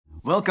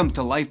Welcome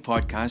to Life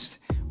Podcast.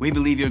 We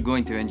believe you're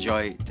going to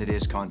enjoy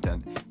today's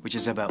content, which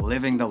is about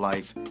living the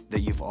life that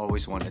you've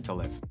always wanted to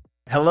live.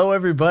 Hello,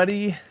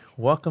 everybody.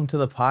 Welcome to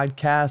the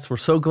podcast. We're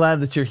so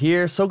glad that you're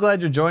here. So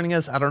glad you're joining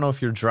us. I don't know if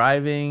you're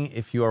driving,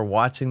 if you are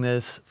watching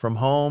this from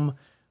home,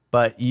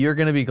 but you're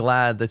going to be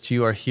glad that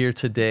you are here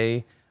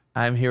today.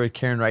 I'm here with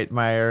Karen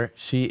Reithmayr.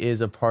 She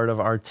is a part of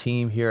our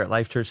team here at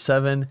Life Church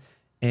 7,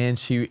 and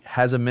she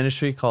has a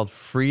ministry called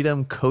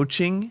Freedom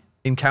Coaching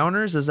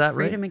Encounters. Is that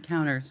right? Freedom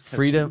Encounters.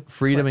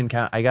 Freedom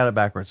Encounter. I got it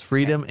backwards.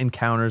 Freedom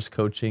Encounters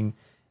Coaching.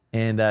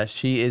 And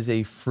she is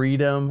a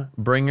freedom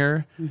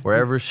bringer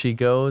wherever she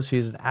goes.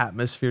 She's an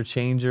atmosphere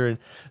changer. And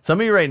some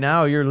of you right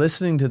now, you're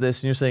listening to this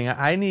and you're saying,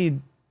 I need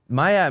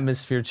my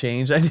atmosphere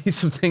changed. I need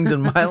some things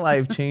in my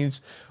life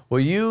changed. Well,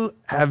 you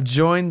have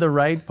joined the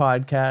right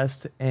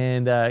podcast,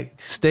 and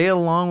stay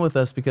along with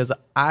us, because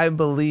I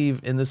believe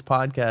in this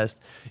podcast,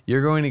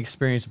 you're going to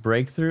experience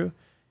breakthrough.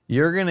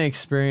 You're going to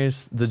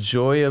experience the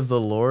joy of the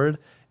Lord,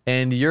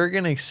 and you're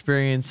going to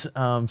experience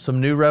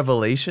some new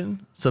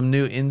revelation, some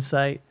new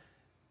insight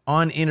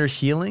on inner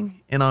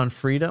healing and on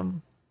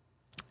freedom.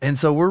 And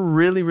so we're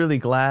really, really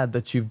glad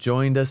that you've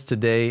joined us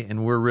today,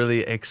 and we're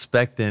really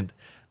expectant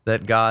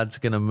that God's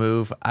going to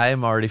move. I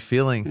am already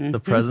feeling the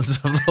presence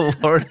of the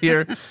Lord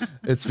here.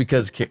 It's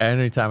because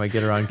anytime I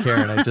get around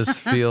Karen, I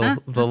just feel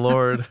the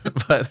Lord.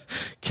 But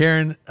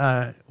Karen,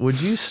 would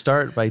you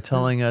start by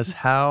telling us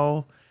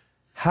how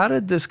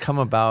did this come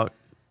about,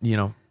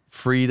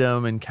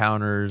 freedom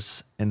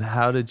encounters, and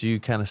how did you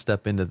kind of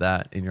step into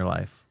that in your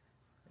life?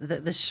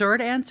 The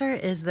short answer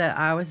is that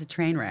I was a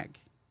train wreck.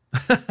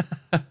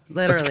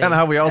 Literally. That's kind of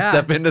how we all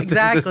step into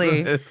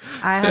exactly. things.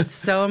 I had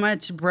so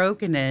much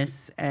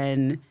brokenness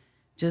and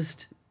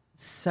just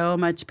so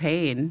much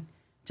pain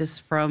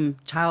just from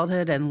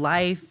childhood and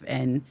life,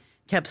 and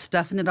kept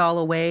stuffing it all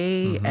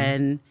away.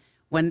 And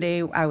one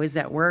day I was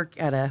at work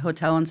at a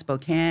hotel in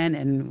Spokane,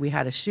 and we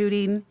had a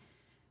shooting.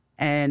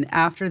 And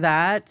after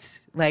that,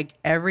 like,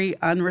 every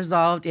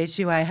unresolved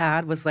issue I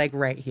had was like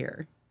right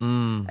here.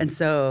 And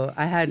so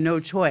I had no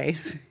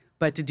choice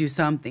but to do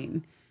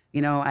something.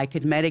 I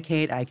could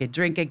medicate, I could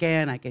drink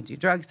again, I could do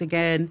drugs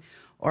again,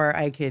 or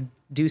I could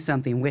do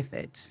something with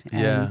it.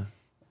 And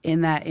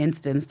in that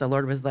instance, the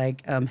Lord was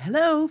like,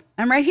 hello,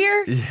 I'm right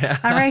here. Yeah.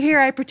 I'm right here.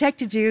 I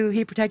protected you.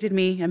 He protected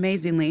me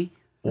amazingly.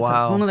 That's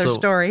wow. a whole other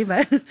story.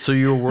 But so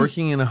you were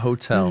working in a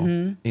hotel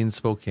in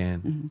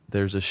Spokane.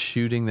 There's a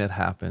shooting that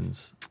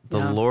happens.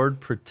 The Lord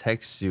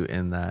protects you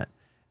in that.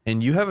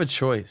 And you have a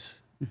choice.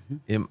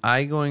 Am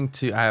I going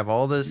to, I have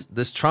all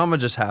this trauma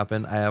just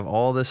happened. I have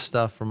all this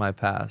stuff from my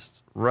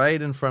past right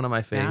in front of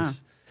my face. Yeah.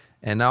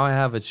 And now I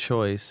have a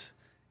choice.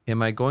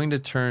 Am I going to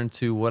turn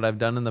to what I've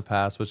done in the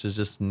past, which is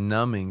just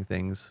numbing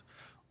things?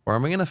 Or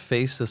am I going to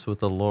face this with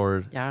the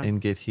Lord and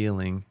get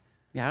healing?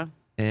 yeah.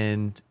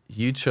 And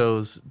you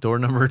chose door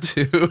number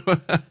 2.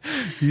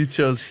 You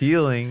chose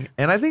healing.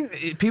 And I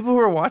think people who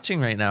are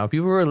watching right now,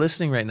 people who are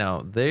listening right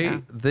now,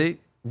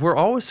 we're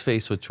always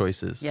faced with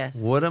choices.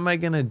 Yes. What am I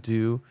going to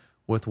do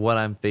with what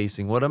I'm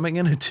facing? What am I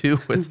going to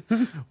do with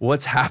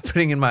what's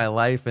happening in my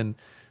life? And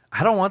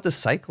I don't want this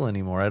cycle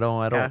anymore. I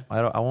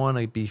want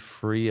to be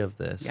free of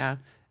this. Yeah.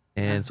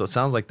 And so it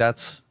sounds like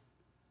that's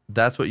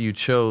what you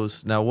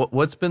chose. Now,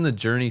 what's been the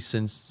journey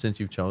since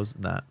you've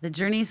chosen that? The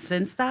journey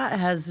since that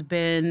has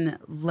been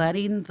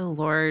letting the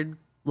Lord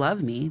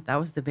love me. That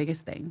was the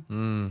biggest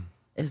thing,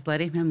 is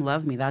letting him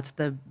love me. That's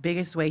the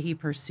biggest way he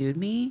pursued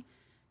me.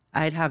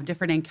 I'd have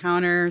different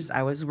encounters.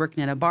 I was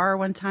working in a bar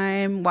one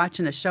time,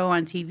 watching a show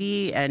on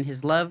TV, and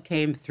his love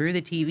came through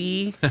the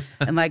TV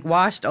and like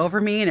washed over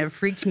me, and it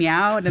freaked me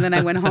out. And then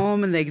I went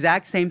home, and the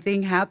exact same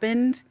thing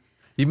happened.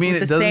 You mean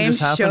it doesn't just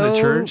happen at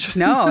church?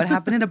 No, it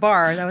happened in a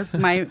bar. That was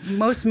my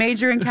most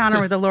major encounter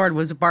with the Lord,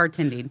 was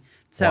bartending.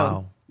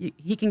 So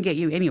he can get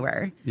you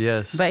anywhere.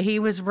 Yes. But he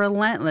was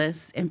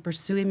relentless in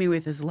pursuing me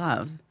with his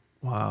love.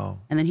 Wow.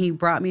 And then he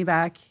brought me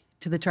back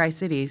to the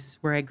Tri-Cities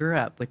where I grew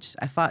up, which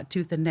I fought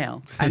tooth and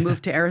nail. I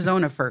moved to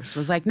Arizona first.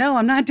 Was like, no,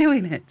 I'm not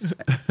doing it.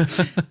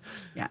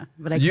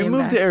 But I You came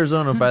moved back. to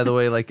Arizona, by the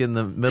way, like in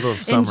the middle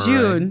of summer, in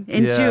June. right?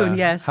 In June,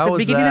 yes. How The was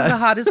beginning that? of the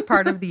hottest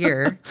part of the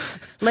year.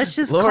 Let's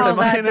just Lord, call am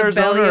I that in the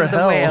Arizona belly or of the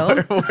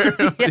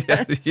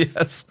hell? whale.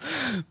 Yes.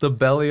 The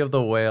belly of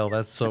the whale.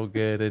 That's so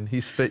good. And he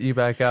spit you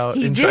back out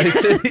He in did.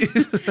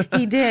 Tri-Cities.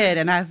 He did,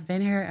 and I've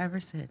been here ever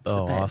since.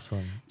 Oh, But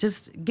awesome.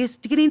 just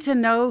getting to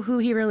know who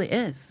he really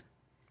is.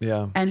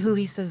 Yeah. And who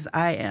he says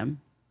I am.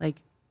 Like,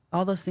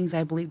 all those things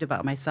I believed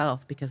about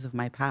myself because of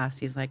my past.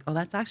 He's like, oh,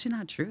 that's actually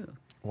not true.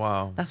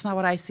 Wow. That's not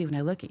what I see when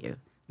I look at you.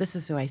 This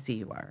is who I see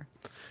you are.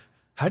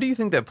 How do you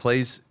think that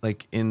plays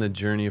like in the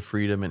journey of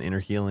freedom and inner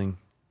healing?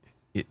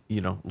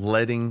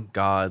 Letting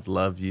God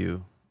love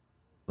you,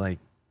 like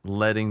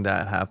letting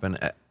that happen.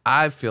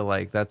 I feel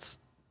like that's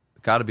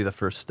got to be the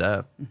first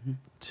step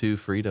to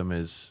freedom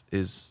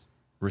is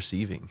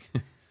receiving.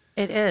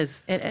 It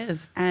is. It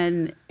is.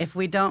 And if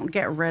we don't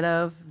get rid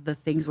of the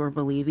things we're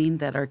believing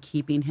that are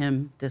keeping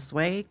him this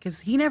way,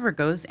 because he never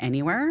goes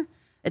anywhere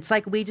It's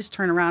like we just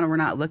turn around and we're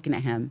not looking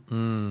at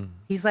him.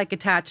 He's like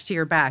attached to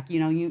your back. You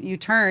know, you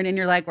turn and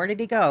you're like, where did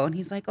he go? And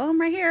he's like, oh,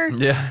 I'm right here.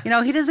 Yeah. You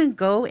know, he doesn't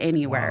go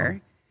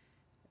anywhere. Wow.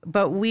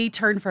 But we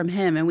turn from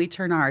him and we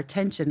turn our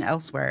attention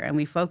elsewhere and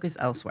we focus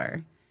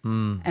elsewhere.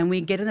 And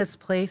we get in this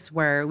place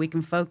where we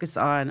can focus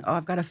on, oh,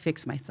 I've got to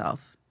fix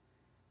myself.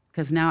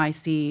 Because now I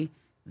see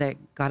that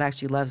God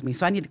actually loves me.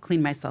 So I need to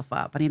clean myself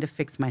up. I need to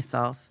fix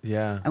myself.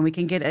 Yeah. And we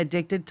can get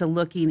addicted to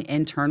looking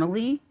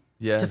internally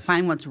to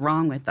find what's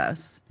wrong with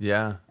us.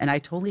 Yeah. And I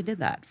totally did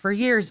that. For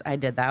years, I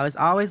did that. I was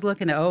always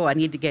looking at, oh, I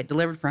need to get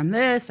delivered from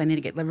this. I need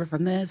to get delivered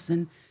from this.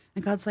 And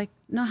God's like,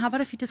 no, how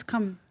about if you just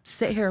come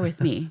sit here with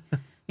me?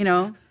 You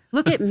know,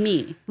 look at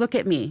me. Look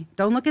at me.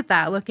 Don't look at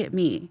that. Look at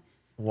me.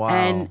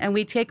 Wow. And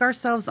we take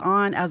ourselves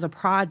on as a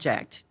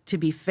project to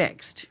be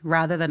fixed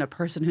rather than a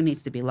person who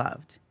needs to be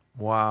loved.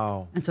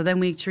 Wow. And so then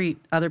we treat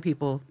other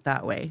people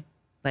that way.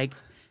 Like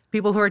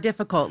people who are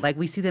difficult, like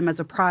we see them as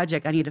a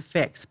project I need to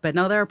fix. But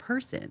no, they're a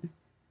person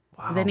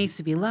that needs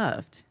to be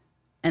loved.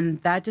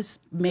 And that just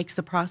makes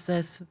the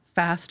process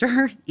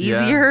faster,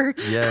 easier.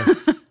 Yeah.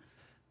 Yes.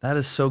 That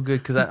is so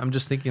good. Because I'm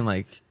just thinking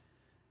like,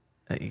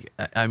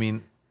 I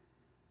mean,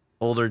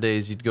 older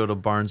days, you'd go to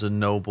Barnes and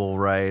Noble,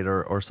 right?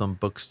 Or some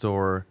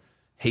bookstore,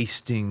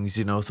 Hastings,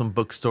 you know, some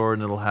bookstore,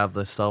 and it'll have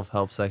the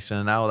self-help section.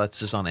 And now that's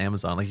just on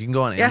Amazon. Like you can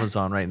go on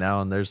Amazon right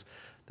now, and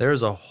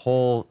there's a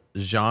whole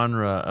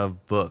genre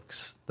of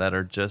books that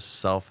are just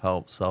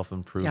self-help,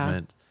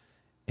 self-improvement.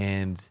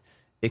 And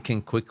it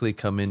can quickly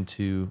come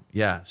into,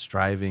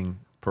 striving,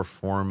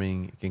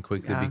 performing. It can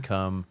quickly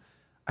become,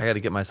 I got to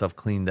get myself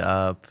cleaned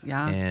up.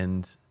 Yeah.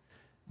 And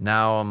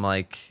now I'm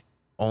like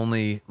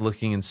only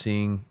looking and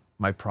seeing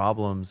my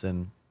problems.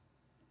 And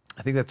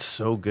I think that's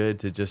so good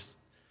to just,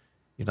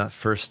 you know, that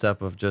first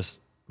step of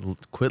just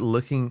quit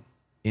looking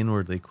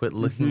inwardly, quit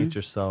looking at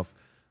yourself,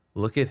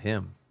 look at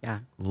him. Yeah.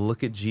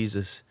 Look at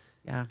Jesus.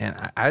 Yeah.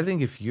 And I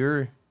think if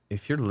you're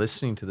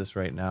listening to this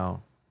right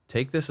now,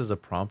 take this as a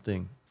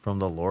prompting from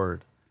the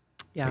Lord.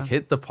 Yeah. Like,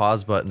 hit the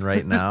pause button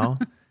right now,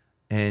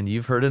 and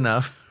you've heard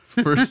enough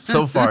for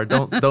so far.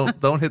 Don't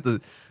hit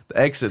the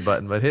exit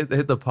button, but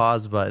hit the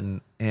pause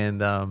button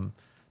and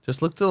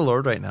just look to the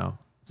Lord right now.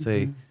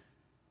 Say,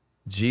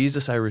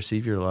 Jesus, I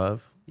receive your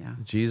love. Yeah.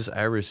 Jesus,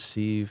 I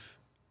receive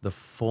the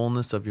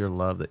fullness of your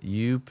love that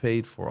you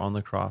paid for on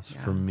the cross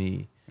for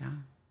me. Yeah.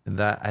 And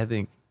that, I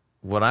think,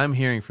 what I'm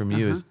hearing from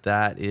you is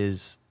that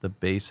is the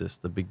basis,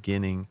 the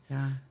beginning,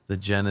 the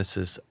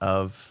genesis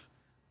of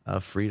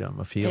freedom,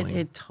 of healing.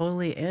 It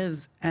totally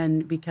is.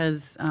 And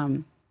because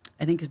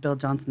I think it's Bill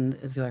Johnson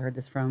is who I heard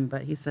this from,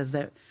 but he says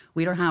that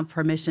we don't have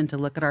permission to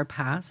look at our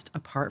past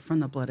apart from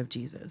the blood of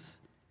Jesus.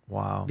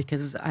 Wow.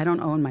 Because I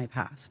don't own my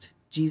past.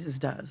 Jesus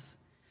does.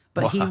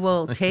 But he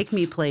will take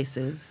me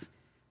places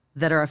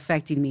that are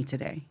affecting me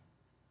today.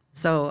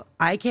 So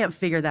I can't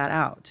figure that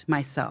out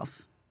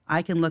myself.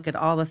 I can look at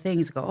all the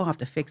things, go, oh, I have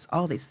to fix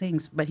all these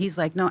things. But he's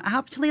like, no,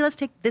 actually, let's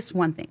take this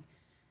one thing.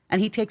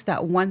 And he takes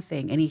that one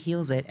thing and he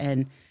heals it.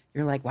 And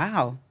you're like,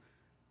 wow,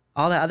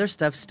 all the other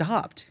stuff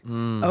stopped.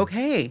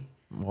 Okay.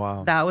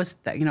 Wow. That was,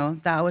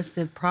 that was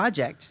the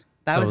project.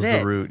 That was it.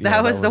 The root.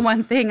 That was the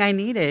one thing I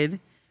needed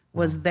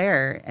was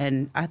there.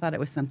 And I thought it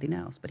was something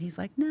else. But he's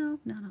like, no,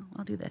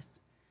 I'll do this.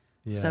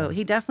 Yeah. So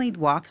he definitely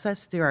walks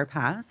us through our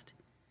past,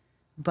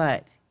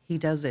 but he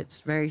does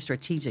it very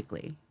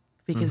strategically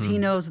because he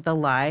knows the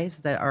lies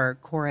that are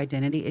core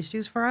identity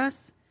issues for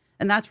us.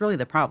 And that's really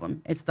the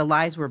problem. It's the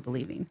lies we're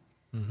believing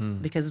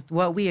because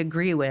what we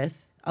agree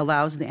with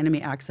allows the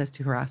enemy access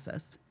to harass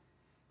us.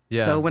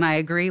 Yeah. So when I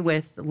agree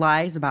with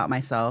lies about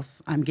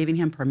myself, I'm giving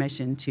him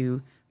permission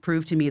to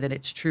prove to me that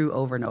it's true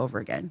over and over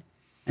again.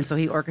 And so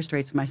he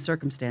orchestrates my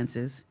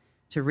circumstances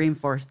to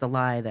reinforce the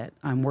lie that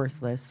I'm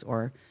worthless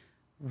or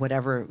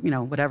whatever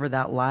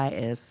that lie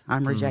is.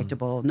 I'm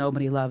rejectable.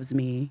 Nobody loves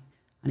me.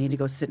 I need to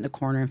go sit in a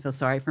corner and feel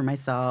sorry for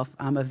myself.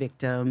 I'm a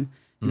victim,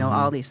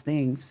 all these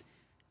things.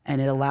 And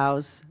it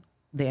allows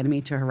the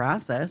enemy to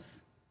harass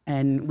us.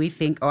 And we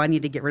think, oh, I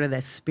need to get rid of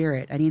this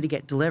spirit. I need to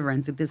get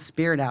deliverance, get this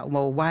spirit out.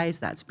 Well, why is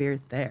that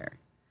spirit there?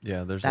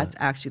 Yeah, that's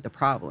actually the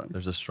problem.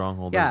 There's a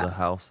stronghold. There's a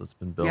house that's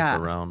been built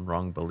around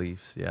wrong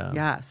beliefs. Yeah.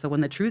 Yeah. So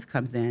when the truth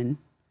comes in,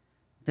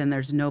 then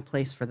there's no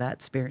place for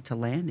that spirit to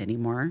land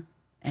anymore.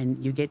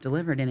 And you get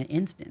delivered in an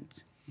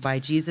instant by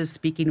Jesus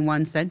speaking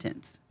one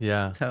sentence.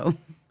 Yeah. So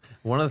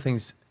one of the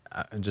things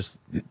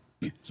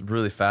it's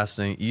really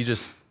fascinating. You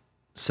just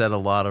said a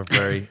lot of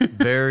very,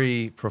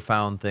 very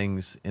profound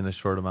things in a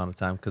short amount of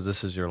time because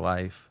this is your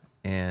life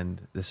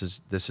and this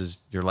is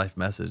your life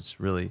message,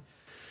 really.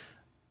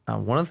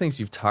 One of the things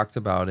you've talked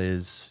about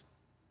is,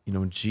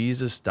 when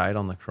Jesus died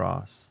on the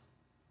cross,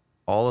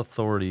 all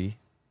authority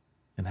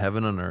in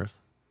heaven and earth,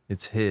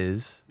 it's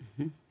his.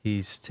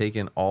 He's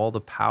taken all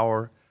the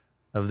power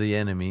of the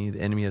enemy.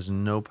 The enemy has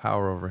no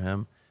power over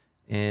him.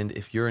 And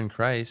if you're in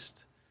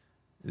Christ,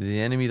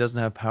 the enemy doesn't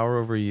have power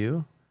over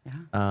you.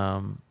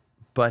 Yeah.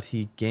 But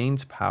he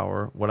gains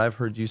power. What I've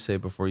heard you say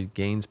before, he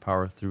gains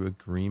power through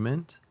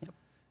agreement. Yep.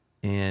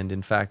 And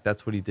in fact,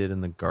 that's what he did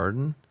in the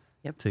garden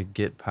to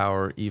get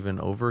power even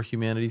over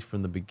humanity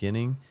from the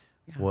beginning.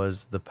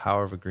 was the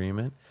power of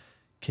agreement.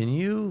 Can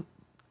you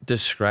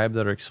describe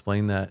that or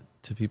explain that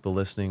to people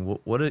listening?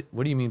 What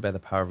do you mean by the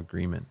power of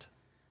agreement?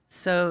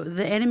 So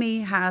the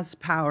enemy has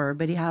power,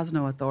 but he has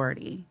no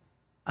authority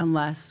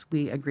unless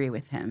we agree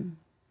with him.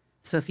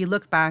 So if you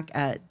look back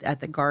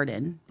at the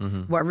garden,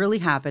 what really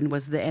happened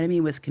was the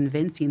enemy was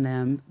convincing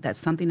them that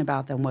something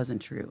about them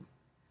wasn't true.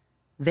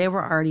 They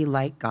were already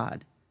like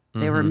God.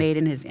 They were made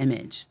in his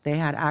image. They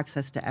had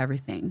access to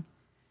everything.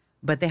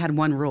 But they had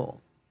one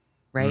rule,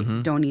 right?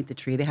 Don't eat the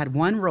tree. They had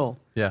one rule.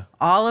 Yeah.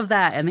 All of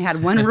that, and they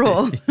had one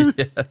rule.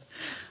 Yes.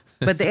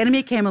 But the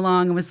enemy came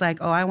along and was like,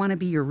 oh, I want to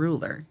be your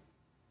ruler.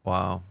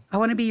 Wow. I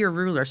want to be your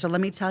ruler. So let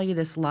me tell you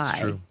this lie. It's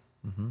true.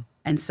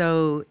 And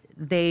so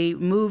they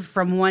moved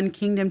from one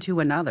kingdom to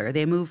another.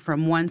 They moved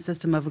from one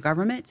system of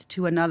government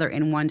to another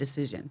in one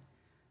decision.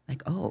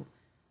 Like, oh,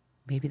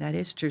 maybe that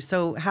is true.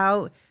 So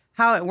how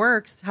it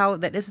works,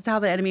 this is how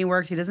the enemy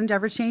works. He doesn't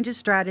ever change his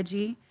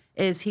strategy,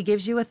 is he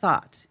gives you a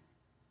thought.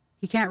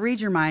 He can't read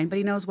your mind, but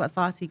he knows what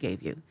thoughts he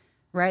gave you,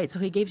 right? So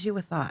he gives you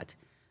a thought.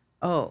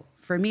 Oh,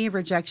 for me,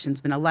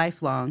 rejection's been a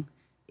lifelong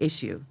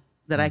issue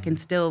that I can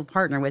still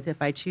partner with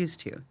if I choose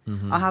to.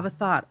 I'll have a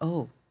thought,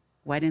 oh,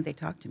 why didn't they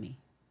talk to me?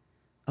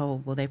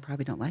 Oh, well, they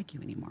probably don't like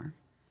you anymore.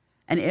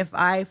 And if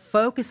I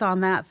focus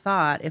on that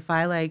thought, if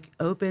I like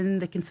open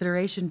the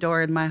consideration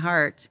door in my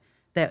heart,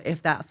 that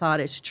if that thought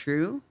is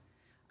true,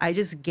 I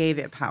just gave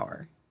it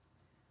power.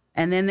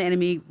 And then the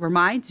enemy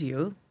reminds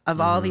you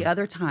of all the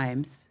other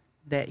times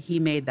that he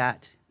made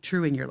that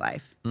true in your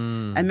life.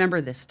 And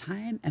remember this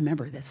time, and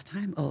remember this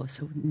time. Oh,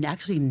 so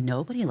actually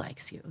nobody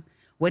likes you.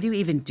 What are you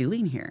even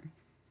doing here?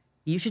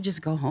 You should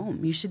just go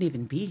home. You shouldn't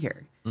even be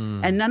here.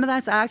 And none of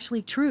that's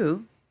actually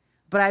true,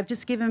 but I've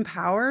just given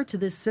power to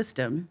this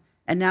system.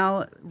 And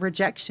now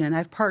rejection,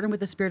 I've partnered with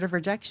the spirit of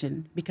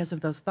rejection because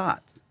of those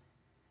thoughts.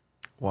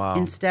 Wow.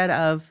 Instead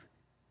of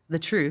the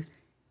truth,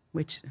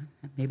 which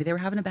maybe they were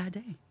having a bad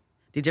day.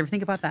 Did you ever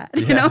think about that?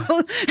 Yeah. You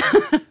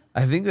know?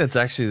 I think that's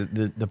actually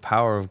the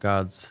power of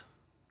God's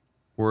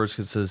words,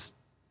 because it says,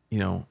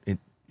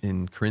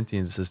 in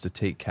Corinthians, it says to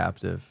take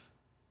captive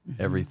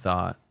every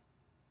thought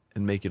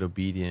and make it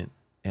obedient.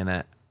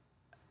 And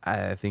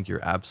I think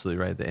you're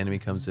absolutely right. The enemy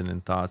comes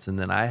in thoughts, and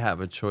then I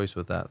have a choice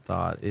with that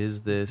thought.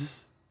 Is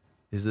this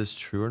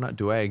true or not?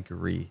 Do I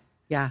agree?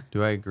 Yeah.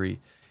 Do I agree?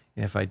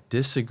 And if I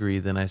disagree,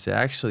 then I say,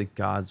 actually,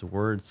 God's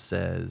word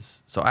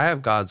says. So I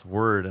have God's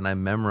word, and I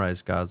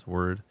memorize God's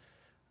word.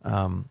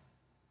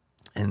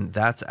 And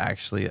that's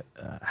actually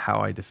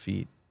how I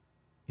defeat,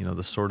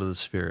 the sword of the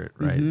Spirit,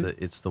 right?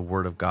 It's the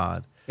word of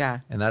God. Yeah.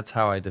 And that's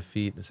how I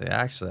defeat and say,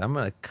 actually, I'm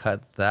going to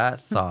cut that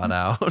thought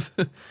out.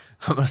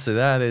 I'm going to say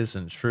that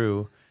isn't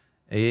true.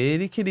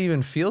 It could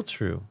even feel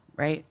true.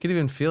 Right. It could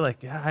even feel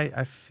like,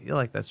 I feel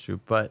like that's true.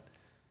 But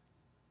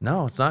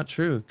no, it's not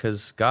true,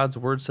 because God's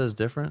word says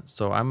different.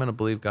 So I'm going to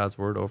believe God's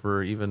word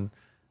over even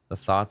the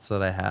thoughts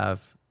that I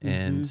have.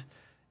 And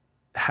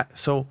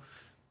so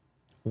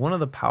one of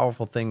the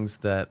powerful things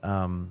that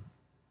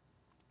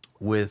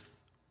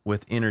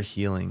with inner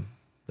healing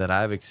that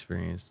I've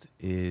experienced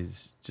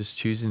is just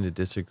choosing to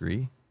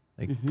disagree,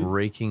 like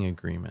breaking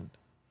agreement.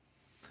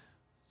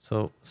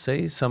 So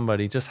say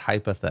somebody, just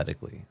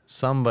hypothetically,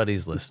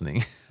 somebody's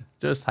listening,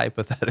 just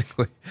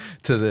hypothetically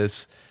to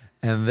this,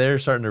 and they're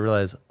starting to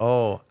realize,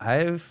 oh,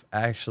 I've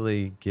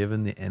actually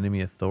given the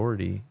enemy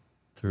authority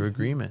through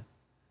agreement.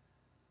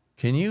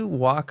 Can you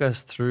walk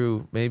us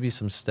through maybe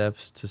some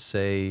steps to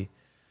say,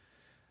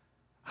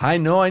 I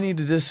know I need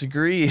to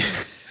disagree.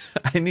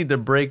 I need to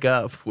break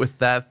up with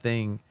that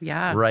thing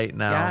right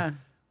now. Yeah.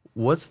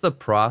 What's the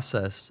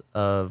process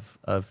of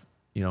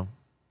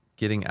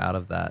getting out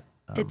of that?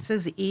 It's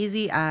as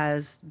easy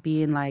as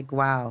being like,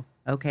 wow,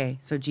 okay,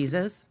 so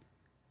Jesus,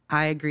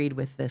 I agreed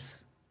with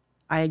this.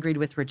 I agreed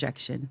with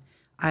rejection.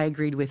 I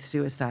agreed with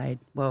suicide.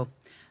 Well,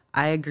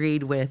 I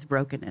agreed with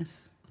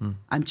brokenness.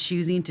 I'm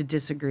choosing to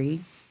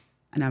disagree,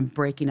 and I'm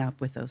breaking up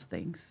with those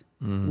things.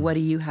 What do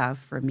you have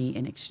for me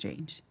in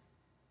exchange?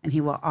 And he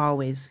will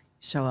always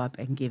show up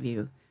and give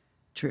you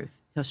truth.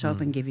 He'll show up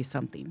and give you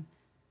something.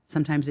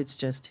 Sometimes it's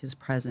just his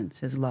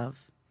presence, his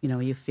love.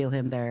 You feel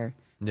him there.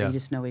 Yeah. You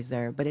just know he's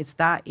there. But it's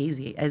that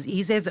easy. As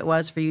easy as it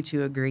was for you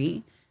to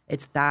agree,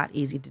 it's that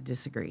easy to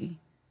disagree.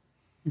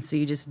 And so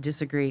you just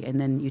disagree, and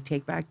then you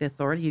take back the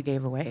authority you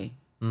gave away.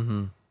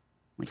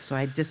 So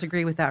I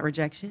disagree with that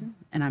rejection,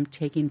 and I'm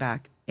taking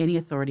back any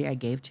authority I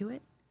gave to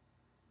it,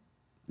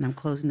 and I'm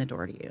closing the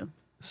door to you.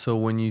 So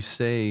when you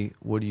say,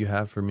 what do you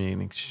have for me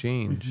in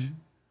exchange?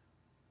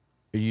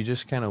 Are you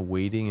just kind of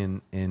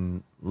waiting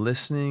and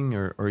listening,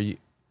 or are you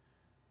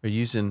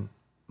using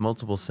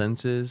multiple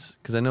senses?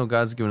 Because I know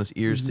God's given us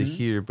ears to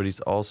hear, but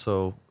he's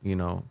also,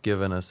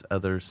 given us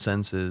other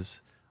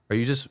senses. Are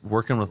you just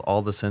working with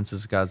all the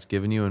senses God's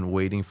given you and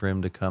waiting for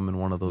him to come in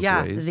one of those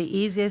ways? Yeah, the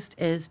easiest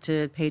is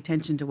to pay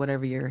attention to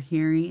whatever you're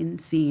hearing,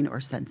 seeing, or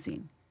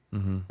sensing.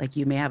 Like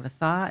you may have a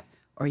thought,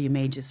 or you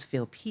may just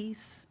feel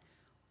peace,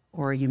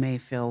 or you may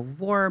feel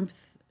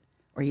warmth,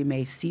 or you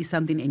may see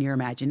something in your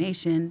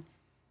imagination,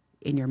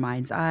 in your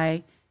mind's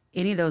eye,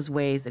 any of those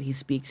ways that he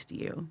speaks to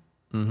you.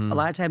 A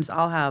lot of times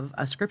I'll have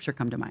a scripture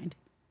come to mind.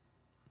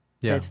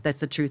 Yeah. That's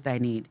the truth I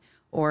need.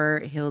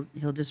 Or he'll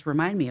just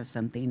remind me of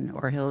something,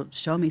 or he'll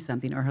show me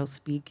something, or he'll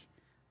speak.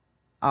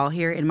 I'll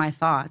hear in my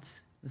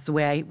thoughts. It's the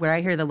way where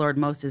I hear the Lord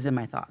most is in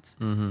my thoughts.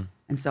 And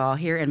so I'll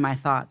hear in my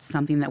thoughts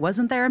something that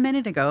wasn't there a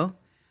minute ago,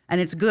 and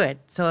it's good.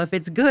 So if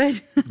it's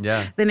good,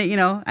 then it,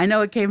 I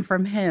know it came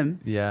from him.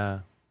 Yeah.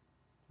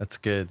 That's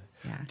good.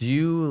 Yeah. Do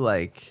you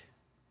like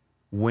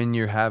when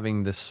you're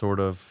having this sort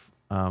of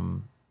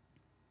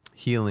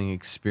healing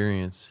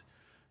experience,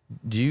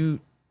 do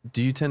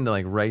you tend to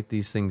like write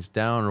these things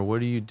down, or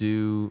what do you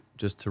do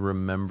just to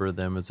remember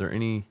them? Is there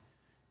any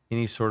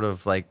sort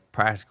of like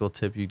practical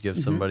tip you'd give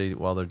somebody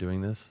while they're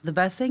doing this? The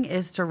best thing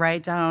is to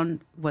write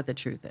down what the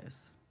truth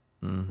is.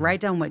 Write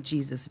down what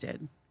Jesus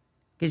did,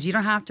 because you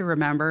don't have to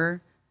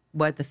remember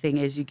what the thing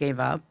is you gave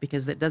up,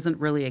 because it doesn't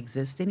really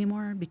exist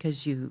anymore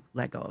because you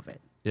let go of it.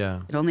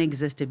 Yeah. It only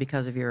existed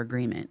because of your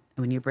agreement.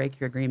 And when you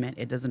break your agreement,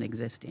 it doesn't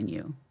exist in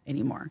you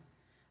anymore.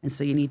 And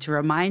so you need to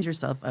remind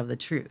yourself of the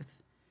truth,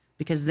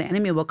 because the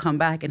enemy will come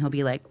back and he'll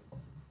be like,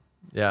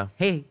 Yeah.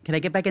 hey, can I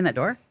get back in that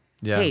door?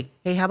 Yeah.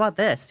 Hey, how about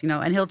this?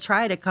 And he'll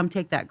try to come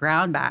take that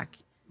ground back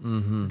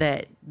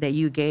that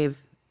you gave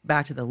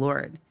back to the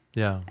Lord.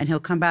 Yeah. And he'll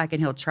come back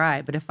and he'll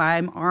try. But if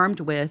I'm armed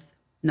with,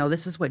 no,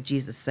 this is what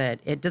Jesus said,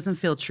 it doesn't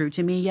feel true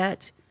to me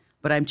yet,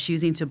 but I'm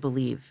choosing to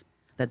believe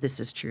that this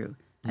is true.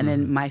 And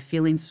then my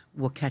feelings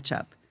will catch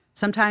up.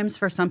 Sometimes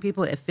for some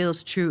people, it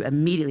feels true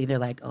immediately. They're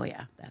like, oh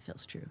yeah, that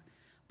feels true.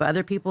 But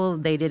other people,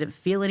 they didn't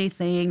feel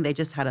anything. They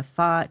just had a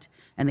thought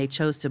and they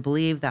chose to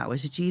believe that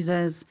was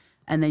Jesus.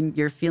 And then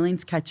your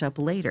feelings catch up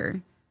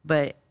later.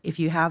 But if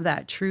you have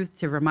that truth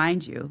to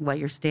remind you what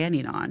you're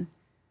standing on,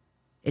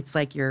 it's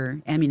like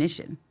your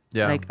ammunition.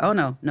 Yeah. Like, oh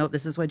no,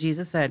 this is what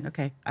Jesus said.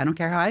 Okay, I don't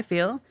care how I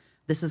feel.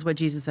 This is what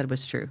Jesus said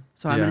was true.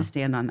 So I'm going to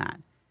stand on that.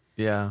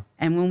 Yeah.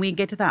 And when we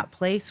get to that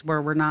place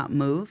where we're not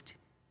moved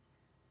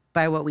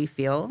by what we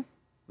feel,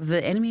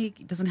 the enemy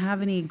doesn't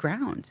have any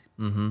ground.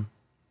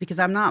 Because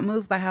I'm not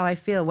moved by how I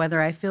feel.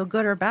 Whether I feel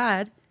good or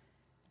bad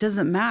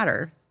doesn't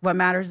matter. What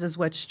matters is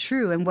what's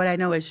true. And what I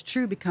know is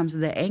true becomes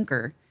the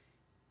anchor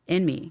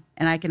in me.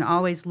 And I can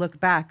always look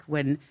back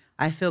when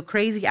I feel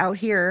crazy out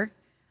here.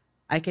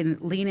 I can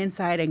lean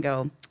inside and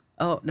go,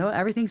 oh, no,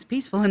 everything's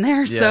peaceful in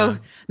there. So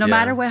no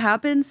matter what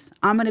happens,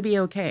 I'm going to be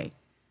okay.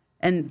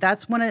 And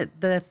that's one of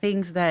the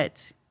things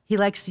that he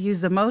likes to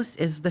use the most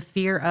is the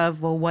fear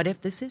of, well, what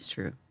if this is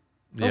true?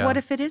 Well, what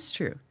if it is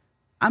true?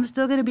 I'm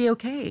still going to be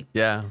okay.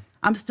 Yeah.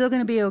 I'm still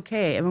going to be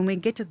okay. And when we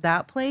get to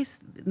that place,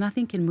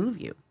 nothing can move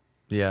you.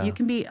 Yeah. You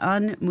can be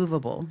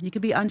unmovable. You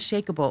can be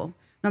unshakable,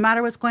 no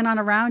matter what's going on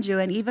around you.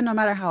 And even no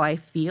matter how I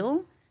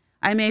feel,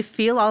 I may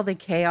feel all the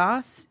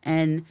chaos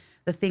and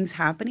the things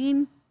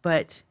happening,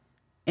 but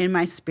in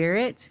my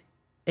spirit,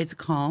 it's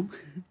calm.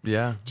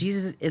 Yeah.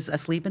 Jesus is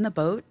asleep in the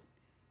boat.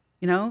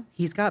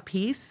 He's got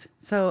peace.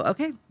 So,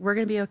 okay, we're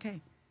going to be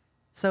okay.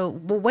 So,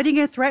 well, what are you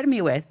going to threaten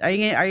me with? Are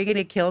you going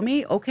to kill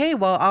me? Okay,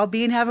 well, I'll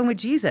be in heaven with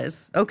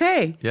Jesus.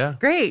 Okay. Yeah.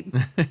 Great.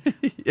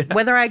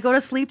 Whether I go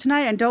to sleep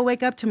tonight and don't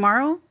wake up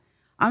tomorrow,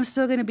 I'm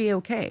still going to be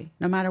okay,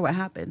 no matter what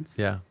happens.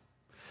 Yeah.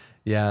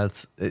 Yeah,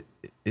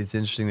 it's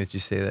interesting that you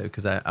say that,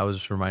 because I was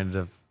just reminded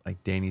of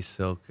like Danny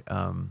Silk.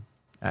 I'm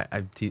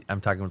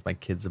talking with my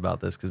kids about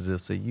this, because they'll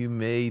say, you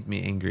made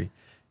me angry.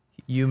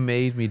 You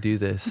made me do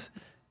this.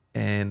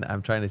 And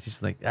I'm trying to teach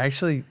them, like,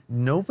 actually,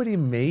 nobody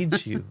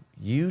made you.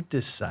 You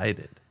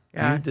decided.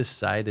 Yeah. You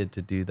decided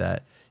to do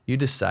that. You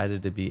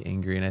decided to be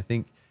angry. And I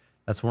think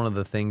that's one of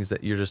the things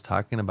that you're just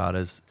talking about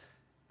is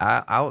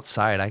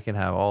outside, I can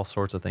have all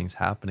sorts of things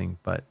happening,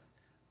 but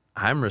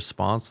I'm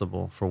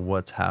responsible for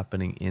what's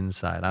happening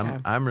inside.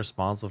 I'm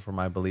responsible for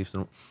my beliefs.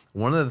 And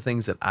one of the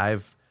things that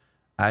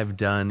I've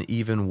done,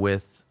 even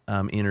with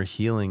inner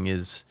healing,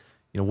 is,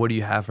 what do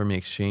you have for me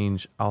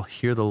exchange? I'll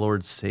hear the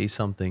Lord say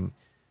something.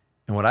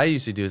 And what I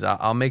usually do is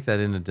I'll make that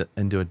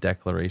into a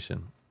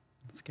declaration.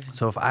 That's good.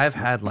 So if I've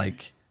had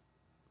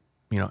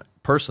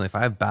personally, if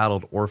I've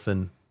battled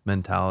orphan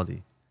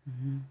mentality,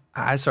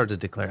 I start to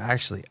declare,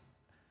 actually,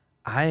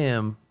 I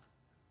am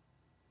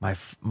my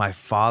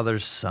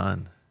Father's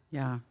son.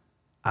 Yeah.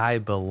 I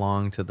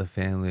belong to the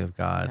family of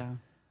God.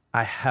 Yeah.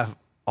 I have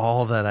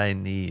all that I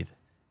need.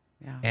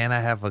 Yeah. And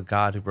I have a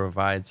God who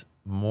provides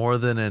more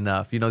than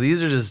enough.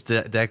 These are just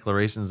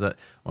declarations that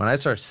when I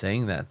start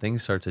saying that,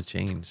 things start to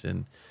change.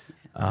 And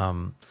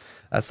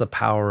that's the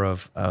power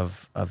of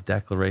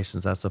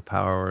declarations. That's the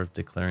power of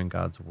declaring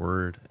God's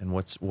word and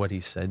what he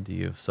said to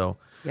you. So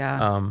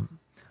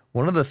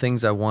one of the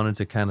things I wanted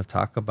to kind of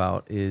talk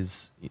about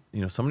is,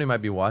 somebody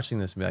might be watching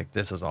this and be like,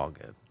 this is all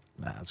good.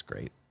 Nah, that's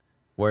great.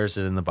 Where is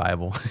it in the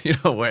Bible?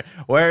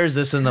 Where is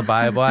this in the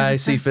Bible? I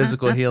see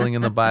physical healing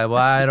in the Bible.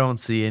 I don't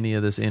see any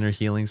of this inner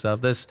healing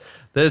stuff. This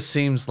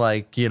seems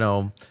like,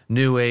 new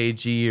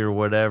agey or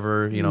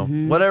whatever,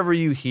 whatever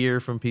you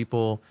hear from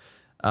people.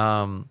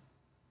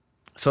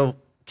 So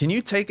can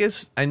you take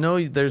us, I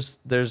know there's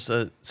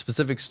a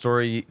specific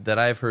story that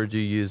I've heard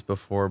you use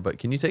before, but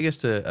can you take us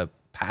to a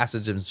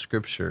passage in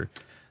scripture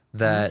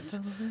that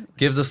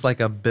gives us like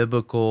a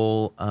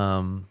biblical,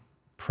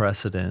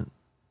 precedent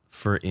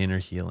for inner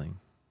healing.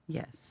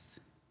 Yes.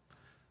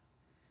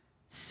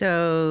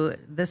 So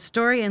the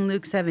story in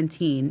Luke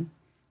 17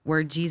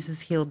 where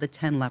Jesus healed the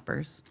 10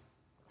 lepers,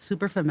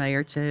 super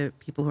familiar to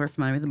people who are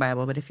familiar with the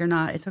Bible, but if you're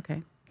not, it's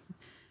okay.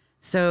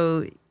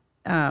 So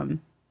I'll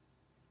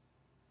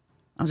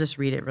just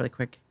read it really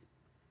quick.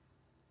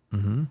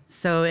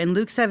 So in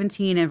Luke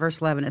 17 and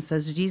verse 11, it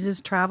says,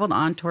 Jesus traveled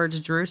on towards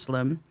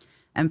Jerusalem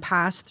and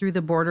passed through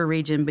the border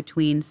region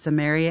between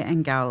Samaria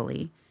and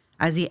Galilee.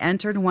 As he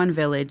entered one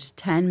village,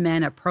 10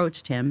 men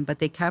approached him, but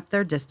they kept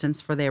their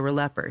distance, for they were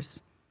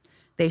lepers.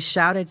 They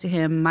shouted to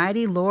him,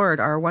 "Mighty Lord,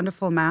 our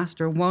wonderful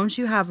master, won't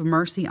you have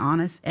mercy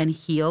on us and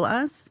heal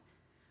us?"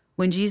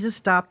 When Jesus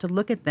stopped to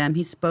look at them,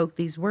 he spoke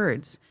these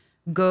words,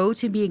 "Go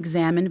to be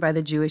examined by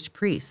the Jewish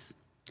priests."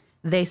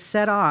 They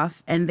set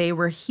off, and they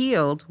were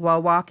healed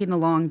while walking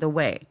along the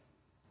way.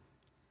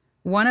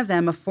 One of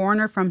them, a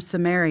foreigner from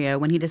Samaria,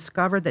 when he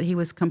discovered that he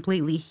was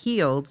completely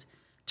healed,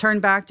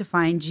 turned back to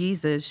find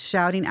Jesus,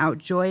 shouting out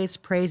joyous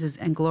praises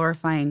and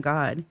glorifying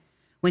God.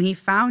 When he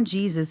found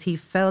Jesus, he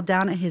fell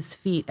down at his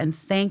feet and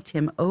thanked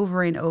him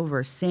over and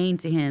over, saying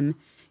to him,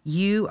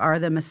 "You are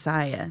the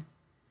Messiah."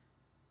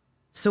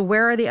 "So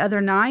where are the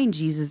other 9?"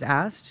 Jesus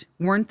asked.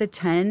 Weren't there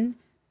 10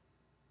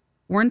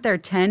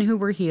 who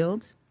were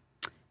healed?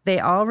 They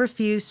all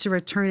refused to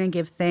return and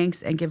give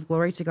thanks and give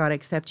glory to God,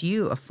 except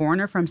you, a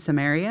foreigner from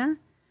Samaria.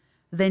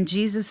 Then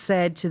Jesus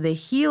said to the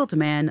healed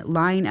man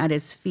lying at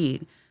his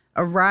feet,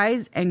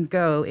 "Arise and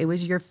go. It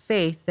was your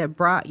faith that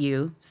brought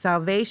you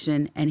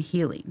salvation and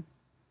healing."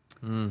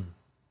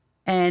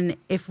 And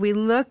if we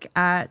look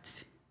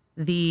at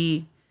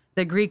the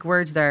Greek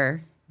words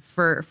there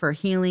for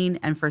healing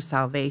and for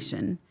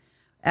salvation,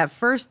 at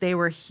first they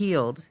were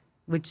healed,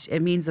 which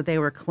it means that they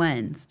were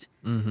cleansed.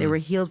 They were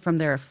healed from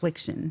their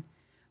affliction.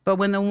 But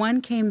when the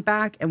one came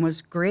back and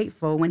was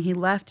grateful, when he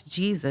left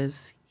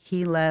Jesus,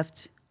 he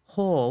left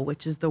whole,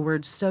 which is the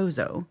word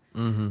sozo,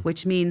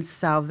 which means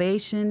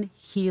salvation,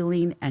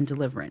 healing, and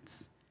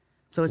deliverance.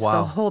 So it's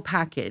the whole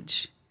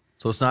package.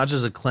 So it's not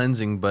just a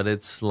cleansing, but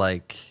it's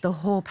like the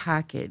whole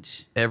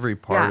package. Every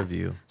part of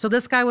you. So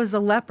this guy was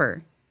a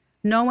leper.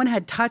 No one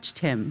had touched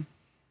him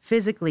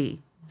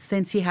physically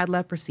since he had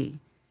leprosy.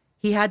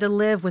 He had to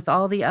live with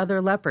all the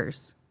other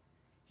lepers.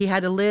 He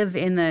had to live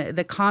in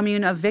the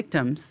commune of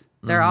victims.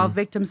 They're all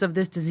victims of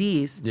this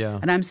disease. Yeah.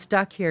 And I'm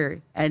stuck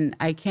here and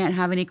I can't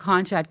have any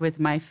contact with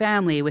my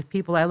family, with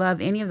people I love,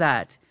 any of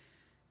that.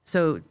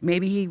 So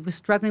maybe he was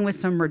struggling with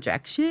some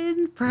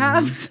rejection,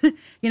 perhaps,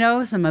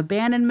 some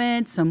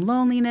abandonment, some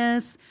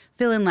loneliness,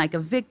 feeling like a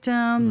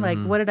victim. Like,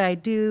 what did I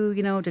do,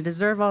 to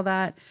deserve all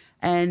that?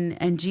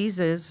 And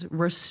Jesus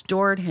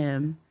restored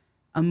him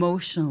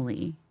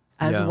emotionally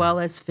as well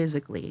as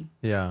physically.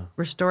 Yeah.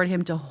 Restored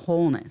him to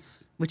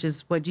wholeness, which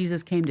is what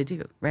Jesus came to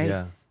do, right?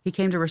 Yeah. He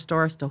came to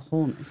restore us to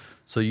wholeness.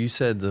 So you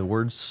said the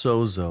word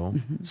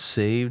sozo,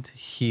 saved,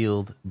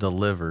 healed,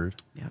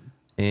 delivered. Yeah.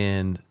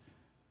 And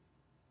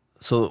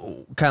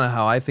so kind of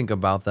how I think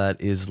about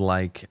that is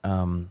like, they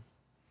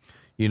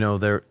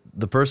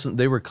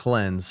were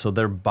cleansed, so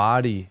their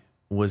body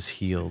was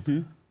healed,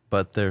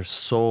 but their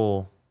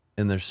soul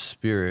and their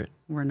spirit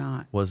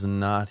was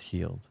not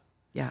healed.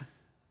 Yeah.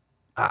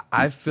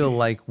 I feel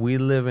like we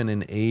live in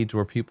an age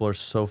where people are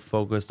so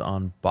focused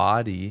on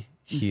body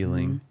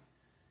healing,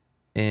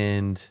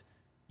 and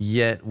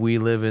yet we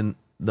live in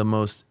the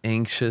most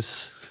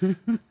anxious,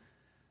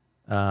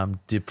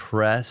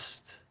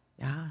 depressed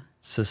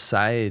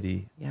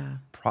society,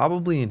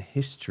 probably in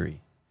history.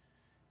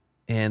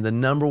 And the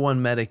number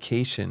one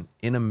medication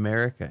in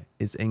America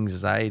is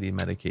anxiety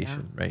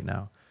medication right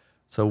now.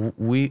 So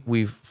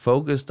we've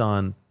focused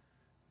on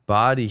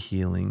body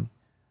healing,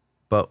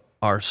 but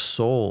our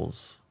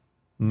souls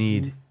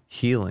need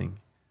healing.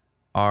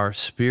 Our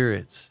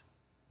spirits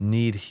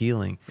need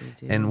healing.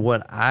 And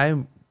what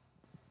I'm,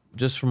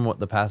 just from what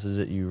the passage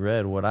that you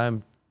read, what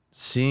I'm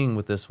seeing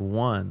with this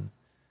one,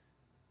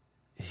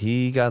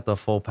 he got the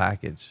full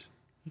package.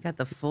 He got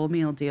the full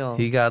meal deal.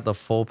 He got the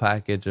full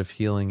package of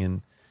healing,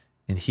 and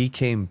he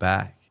came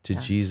back to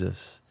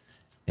Jesus,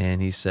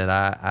 and he said,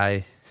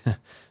 I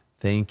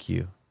thank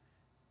you.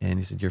 And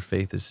he said, your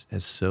faith has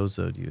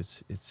sozoed you.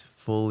 It's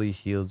fully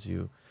healed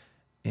you.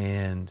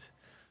 And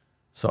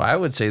so I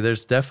would say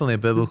there's definitely a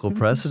biblical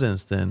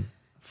precedence then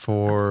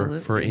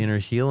for inner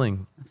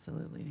healing.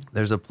 Absolutely.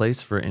 There's a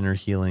place for inner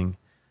healing.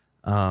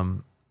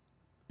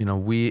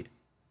 We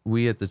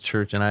at the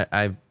church, and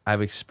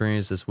I've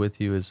experienced this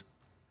with you, is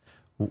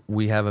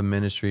we have a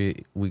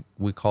ministry,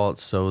 we call it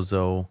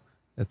Sozo.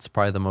 It's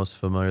probably the most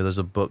familiar. There's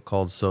a book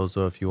called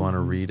Sozo if you want to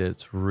read it.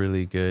 It's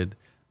really good,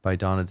 by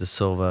Donna Da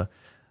Silva.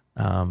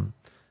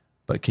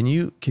 But can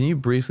you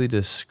briefly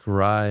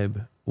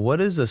describe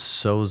what is a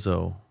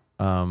Sozo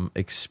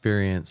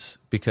experience?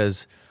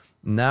 Because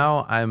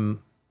now I'm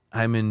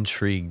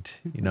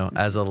intrigued,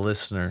 as a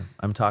listener.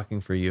 I'm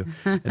talking for you.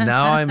 And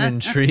now I'm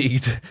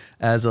intrigued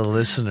as a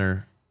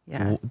listener.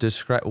 Yeah.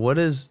 Describe what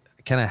is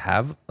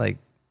a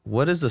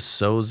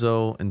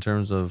Sozo in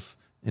terms of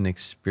an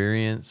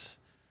experience?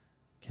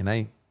 Can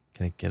I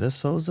get a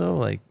Sozo?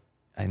 Like,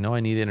 I know I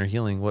need inner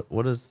healing.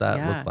 What does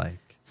that look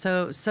like?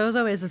 So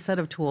Sozo is a set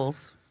of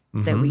tools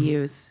that we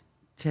use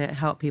to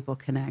help people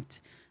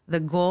connect. The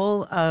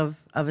goal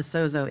of a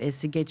Sozo is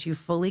to get you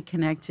fully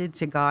connected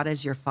to God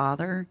as your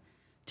Father,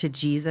 to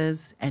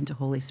Jesus, and to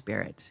Holy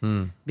Spirit.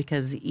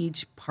 Because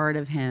each part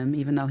of him,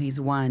 even though he's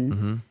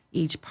one,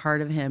 each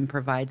part of him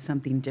provides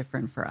something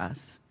different for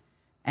us.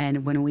 And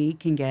if we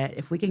can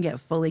get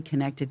fully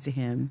connected to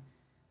him,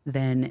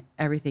 then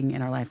everything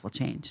in our life will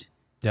change.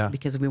 Yeah.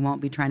 Because we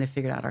won't be trying to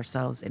figure it out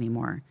ourselves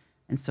anymore.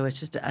 And so it's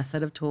just a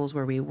set of tools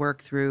where we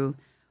work through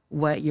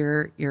what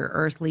your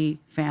earthly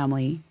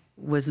family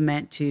was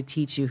meant to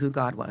teach you who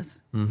God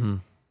was.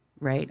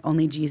 Right?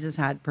 Only Jesus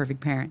had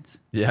perfect parents.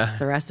 Yeah.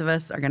 The rest of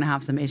us are going to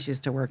have some issues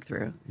to work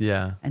through.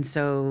 Yeah. And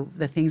so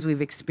the things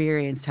we've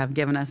experienced have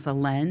given us a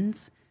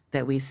lens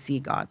that we see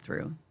God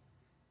through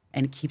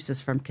and keeps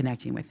us from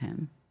connecting with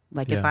him.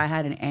 Like if I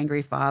had an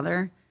angry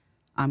father,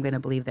 I'm going to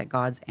believe that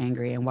God's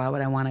angry. And why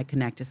would I want to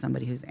connect to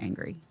somebody who's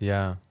angry?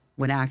 Yeah.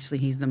 When actually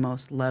he's the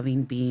most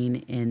loving being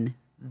in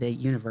the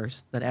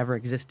universe that ever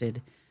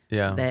existed.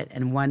 Yeah. That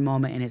in one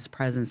moment in his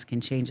presence can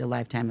change a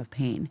lifetime of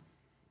pain.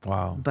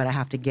 Wow. But I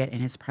have to get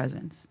in his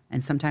presence.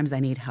 And sometimes I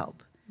need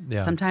help.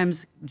 Yeah.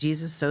 Sometimes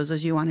Jesus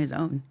sozos you on his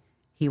own.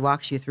 He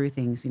walks you through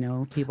things,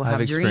 people have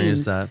I've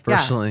dreams. experienced that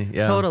personally.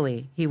 Yeah.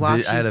 Totally. He walks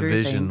you through I had a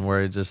vision things.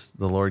 where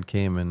the Lord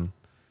came and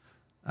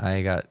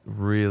I got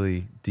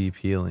really deep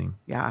healing.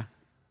 Yeah.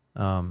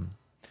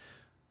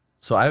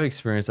 So I've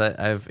experienced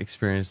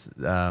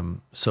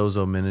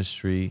Sozo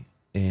ministry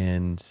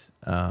and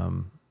a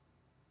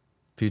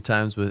few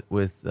times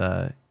with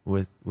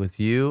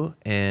you,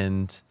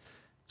 and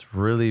it's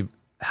really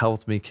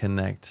helped me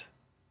connect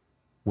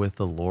with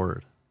the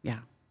Lord. Yeah.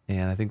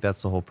 And I think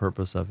that's the whole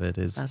purpose of it.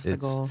 That's the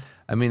goal.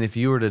 I mean, if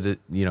you were to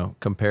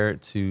compare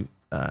it to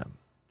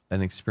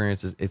an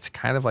experience, it's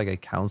kind of like a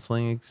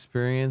counseling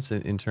experience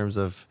in terms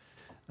of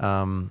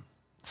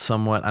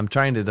somewhat. I'm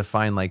trying to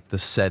define like the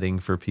setting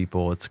for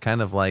people. It's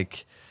kind of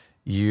like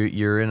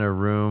you're in a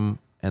room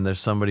and there's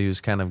somebody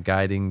who's kind of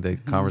guiding the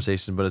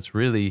conversation, but it's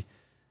really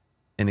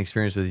an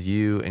experience with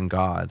you and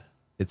God.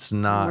 It's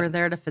not. We're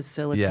there to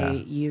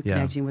facilitate you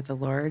connecting with the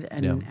Lord,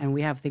 and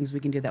we have things we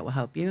can do that will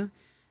help you.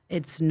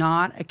 It's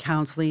not a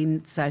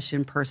counseling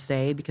session per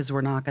se, because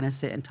we're not going to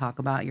sit and talk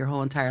about your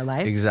whole entire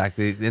life.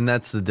 Exactly, and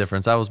that's the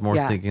difference. I was more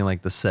thinking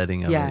like the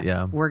setting of it.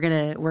 Yeah, we're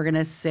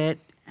gonna sit.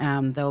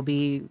 There'll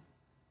be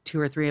 2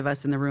 or 3 of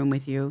us in the room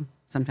with you.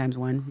 Sometimes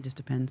 1, it just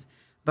depends.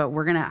 But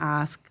we're gonna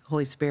ask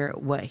Holy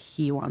Spirit what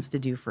He wants to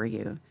do for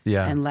you,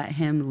 and let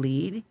Him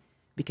lead,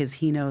 because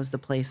He knows the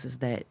places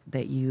that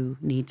you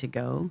need to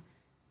go.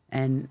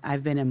 And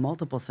I've been in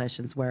multiple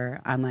sessions where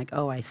I'm like,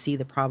 oh, I see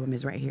the problem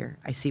is right here.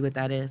 I see what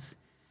that is.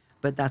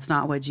 But that's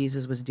not what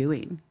Jesus was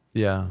doing.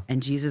 Yeah.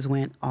 And Jesus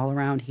went all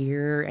around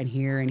here and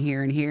here and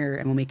here and here.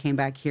 And when we came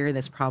back here,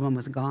 this problem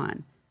was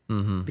gone.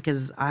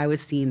 Because I was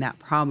seeing that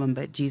problem,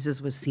 but Jesus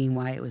was seeing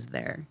why it was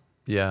there.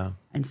 Yeah.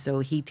 And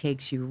so He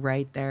takes you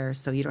right there,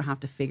 so you don't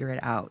have to figure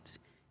it out.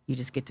 You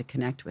just get to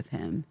connect with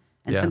Him.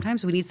 And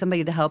sometimes we need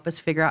somebody to help us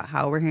figure out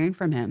how we're hearing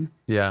from Him.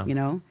 Yeah.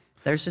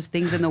 There's just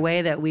things in the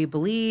way that we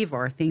believe,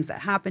 or things that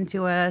happen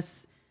to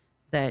us,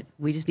 that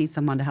we just need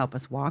someone to help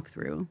us walk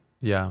through.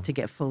 Yeah. To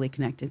get fully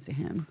connected to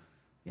Him.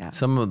 Yeah.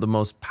 Some of the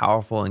most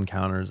powerful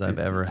encounters I've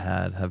ever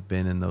had have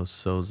been in those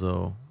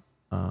Sozo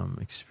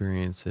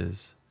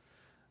experiences.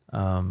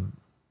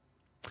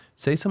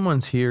 Say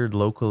someone's here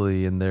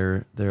locally and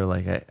they're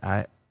like,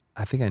 I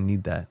think I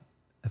need that.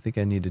 I think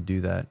I need to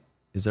do that.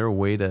 Is there a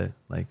way to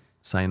like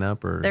sign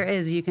up? Or there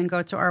is. You can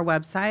go to our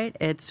website.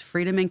 It's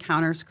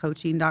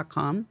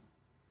freedomencounterscoaching.com.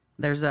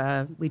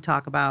 We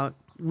talk about,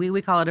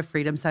 we call it a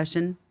freedom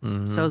session.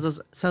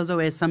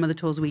 Sozo is some of the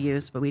tools we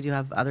use, but we do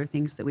have other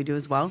things that we do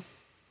as well.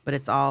 But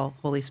it's all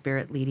Holy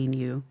Spirit leading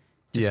you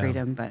to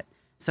freedom. But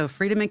so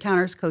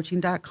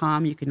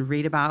freedomencounterscoaching.com, you can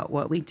read about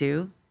what we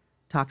do.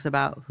 Talks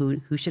about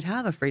who should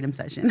have a freedom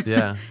session.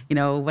 Yeah.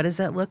 What does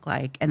that look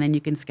like? And then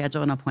you can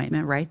schedule an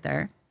appointment right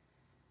there.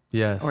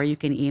 Yes. Or you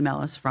can email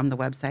us from the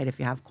website if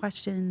you have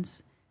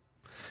questions.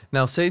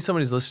 Now, say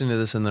somebody's listening to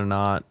this and they're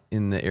not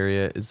in the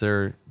area.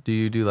 Do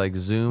you do like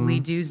Zoom? We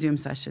do Zoom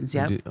sessions.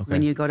 Yep. Okay.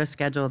 When you go to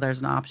schedule, there's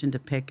an option to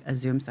pick a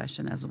Zoom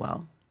session as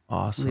well.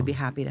 Awesome. We'd be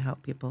happy to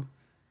help people.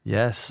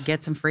 Yes.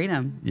 Get some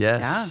freedom.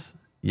 Yes.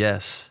 Yeah.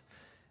 Yes.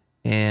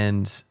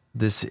 And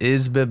this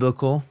is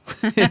biblical.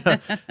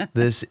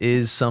 This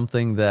is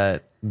something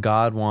that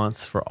God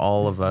wants for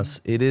all of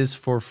us. It is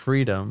for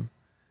freedom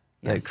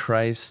that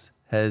Christ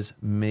has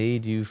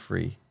made you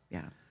free.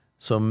 Yeah.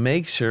 So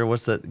make sure,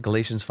 what's that?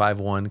 Galatians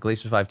 5:1.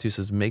 Galatians 5:2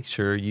 says, make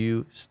sure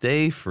you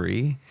stay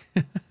free.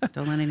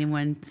 Don't let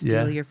anyone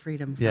steal your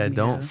freedom from you.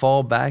 Don't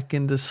fall back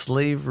into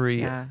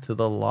slavery to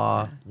the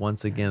law.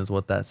 Once again, is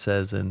what that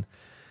says. And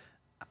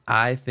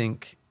I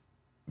think,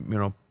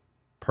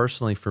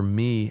 personally for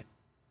me,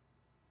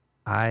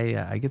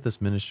 I get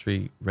this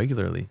ministry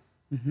regularly.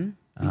 Me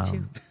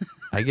too.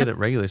 I get it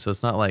regularly. So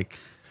it's not like,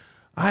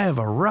 I have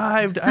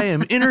arrived. I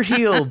am inner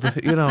healed.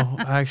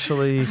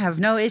 Actually, I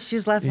have no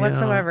issues left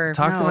whatsoever.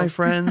 Talk to my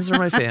friends or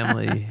my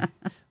family.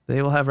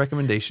 they will have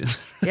recommendations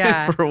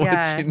Yeah, for what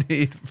yeah. you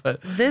need.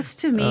 But This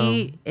to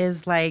me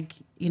is like,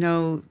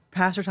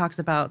 Pastor talks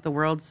about the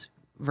world's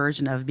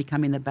version of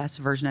becoming the best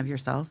version of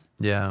yourself,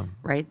 yeah,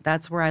 right?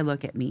 That's where I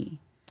look at me.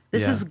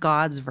 This Yeah. is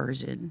God's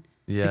version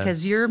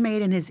because Yes. you're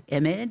made in his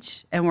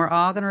image and we're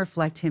all going to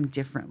reflect him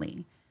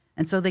differently.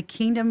 And so the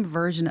kingdom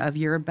version of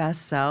your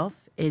best self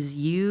is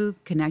you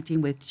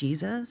connecting with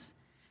Jesus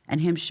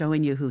and him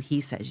showing you who he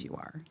says you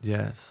are,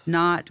 yes,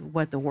 not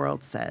what the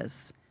world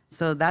says.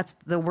 So that's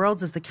the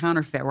world's is the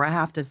counterfeit where I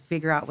have to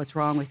figure out what's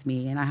wrong with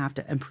me and I have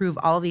to improve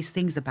all these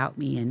things about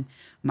me and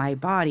my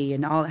body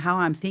and all how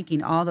I'm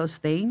thinking, all those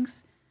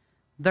things.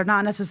 They're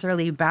not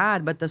necessarily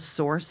bad, but the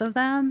source of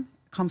them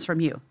comes from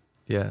you,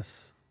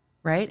 yes,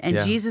 right? And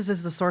Yeah. Jesus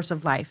is the source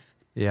of life.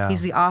 yeah,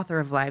 He's the author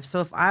of life.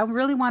 So if I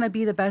really want to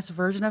be the best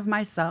version of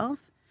myself,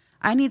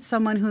 I need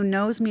someone who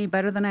knows me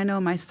better than I know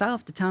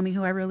myself to tell me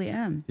who I really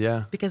am.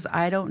 yeah. Because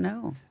I don't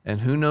know.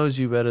 And who knows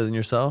you better than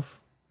yourself?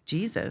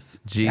 Jesus.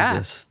 Jesus.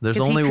 Yeah. There's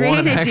 'Cause he only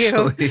one, created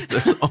you. actually.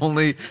 There's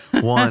only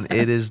one.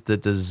 It is the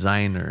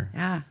designer.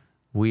 Yeah.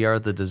 We are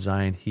the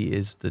design. He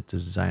is the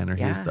designer.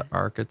 He is Yeah. the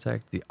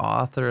architect, the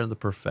author, and the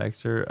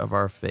perfecter of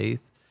our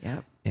faith.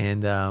 Yep.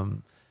 And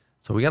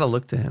so we got to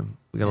look to him.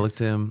 We got to look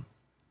to Yes. him.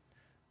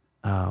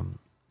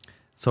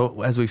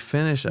 So as we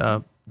finish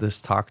up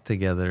this talk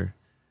together,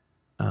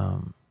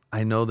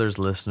 I know there's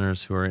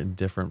listeners who are in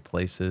different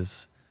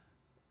places.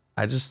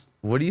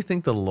 What do you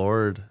think the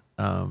Lord,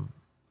 I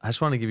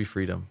just want to give you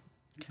freedom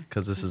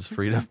because this is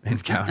Freedom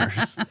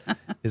Encounters.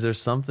 Is there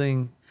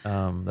something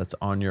that's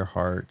on your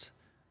heart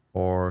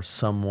or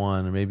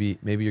someone, or maybe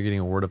you're getting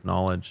a word of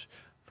knowledge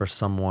for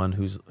someone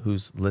who's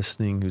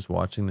listening, who's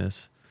watching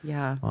this?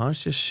 Yeah. Why don't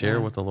you just share Yeah.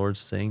 what the Lord's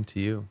saying to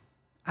you?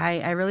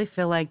 I really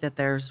feel like that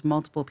there's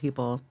multiple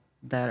people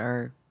that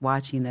are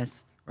watching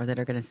this or that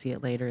are going to see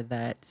it later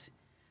that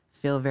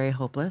feel very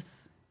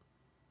hopeless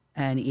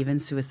and even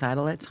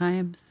suicidal at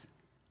times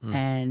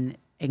and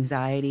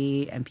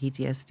anxiety and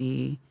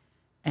PTSD.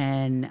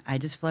 And I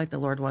just feel like the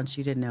Lord wants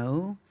you to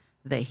know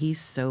that he's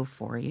so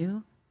for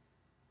you,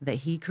 that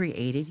he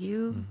created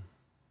you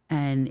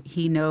and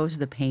he knows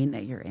the pain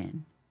that you're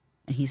in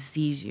and he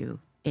sees you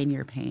in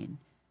your pain.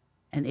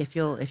 And if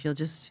you'll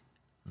just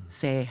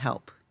say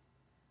help,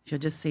 if you'll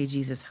just say,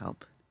 Jesus,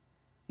 help,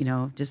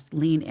 just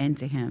lean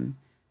into him,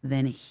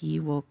 then he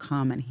will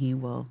come and he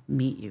will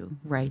meet you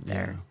right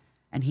there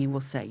and he will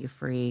set you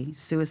free.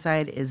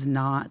 Suicide is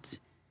not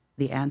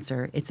the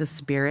answer. It's a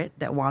spirit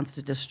that wants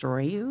to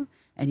destroy you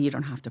and you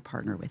don't have to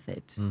partner with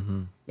it.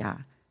 Yeah.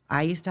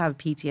 I used to have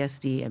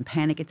PTSD and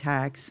panic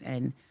attacks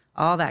and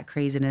all that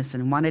craziness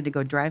and wanted to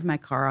go drive my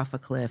car off a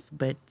cliff,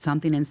 but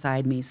something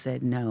inside me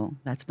said, no,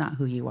 that's not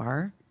who you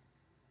are.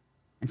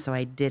 And so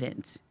I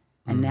didn't.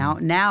 And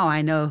now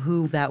I know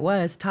who that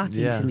was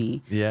talking to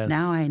me. Yes.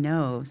 Now I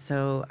know.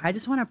 So I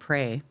just want to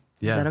pray.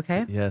 Yeah. Is that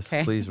okay? Yes.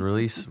 Okay. Please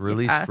release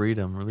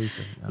freedom. Release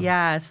it.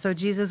 Yeah. So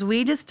Jesus,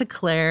 we just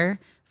declare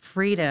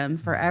freedom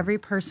for every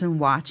person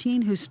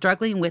watching who's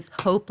struggling with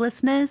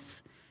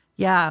hopelessness.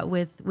 Yeah.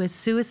 With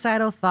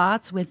suicidal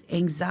thoughts, with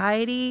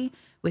anxiety,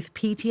 with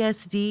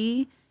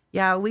PTSD.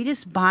 Yeah. We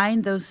just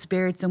bind those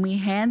spirits and we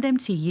hand them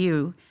to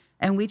you.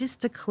 And we just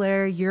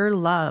declare your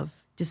love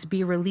just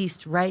be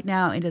released right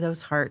now into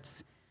those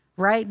hearts,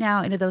 right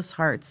now into those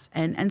hearts.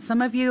 And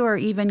some of you are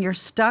you're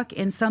stuck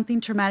in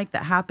something traumatic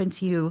that happened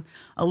to you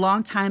a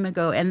long time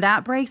ago. And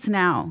that breaks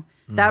now.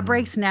 That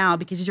breaks now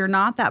because you're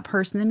not that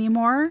person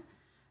anymore.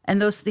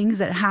 And those things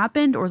that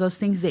happened or those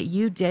things that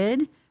you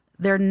did,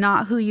 they're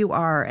not who you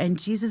are. And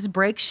Jesus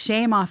breaks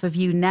shame off of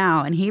you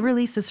now and he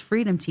releases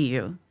freedom to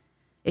you.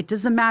 It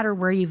doesn't matter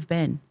where you've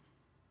been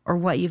or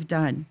what you've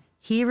done.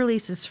 He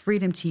releases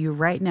freedom to you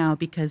right now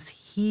because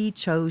he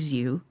chose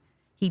you.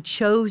 He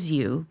chose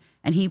you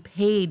and he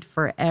paid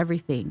for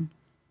everything.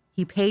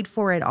 He paid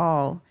for it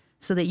all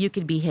so that you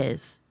could be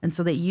his and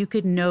so that you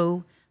could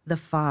know the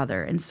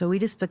Father. And so we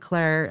just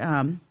declare,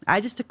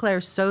 I just declare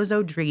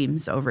sozo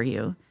dreams over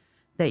you,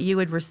 that you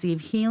would receive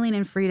healing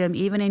and freedom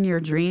even in your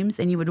dreams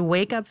and you would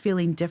wake up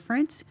feeling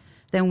different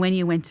than when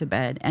you went to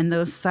bed. And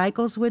those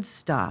cycles would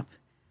stop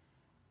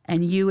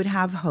and you would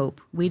have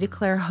hope. We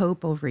declare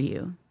hope over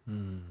you.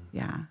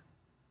 Yeah. In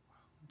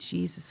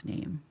Jesus'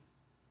 name.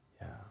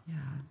 Yeah. Yeah.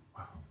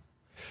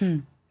 Wow.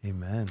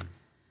 Amen.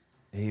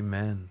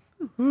 Amen.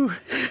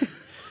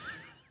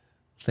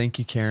 Thank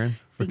you, Karen,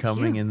 for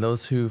coming. you. And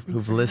those who've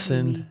for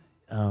listened,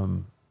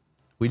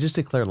 we just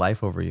declare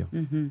life over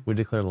you. We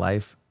declare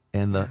life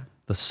and the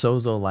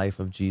sozo life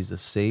of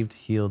Jesus, saved,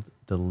 healed,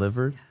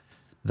 delivered.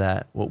 Yes.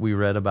 That what we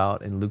read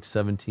about in Luke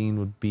 17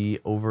 would be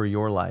over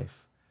your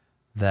life.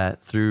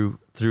 That through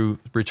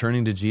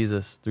returning to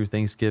Jesus, through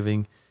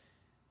Thanksgiving,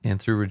 and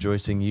through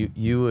rejoicing,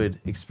 you would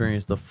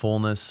experience the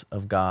fullness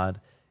of God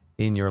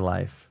in your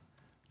life.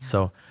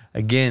 So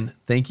again,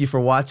 thank you for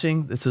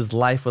watching. This is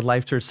Life with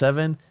Life Church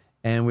 7,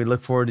 and we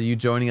look forward to you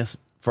joining us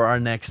for our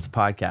next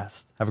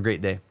podcast. Have a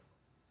great day.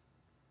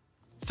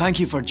 Thank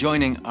you for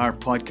joining our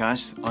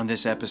podcast on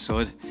this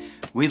episode.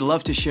 We'd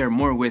love to share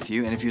more with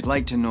you, and if you'd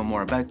like to know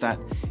more about that,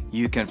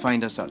 you can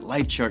find us at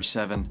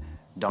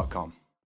lifechurch7.com.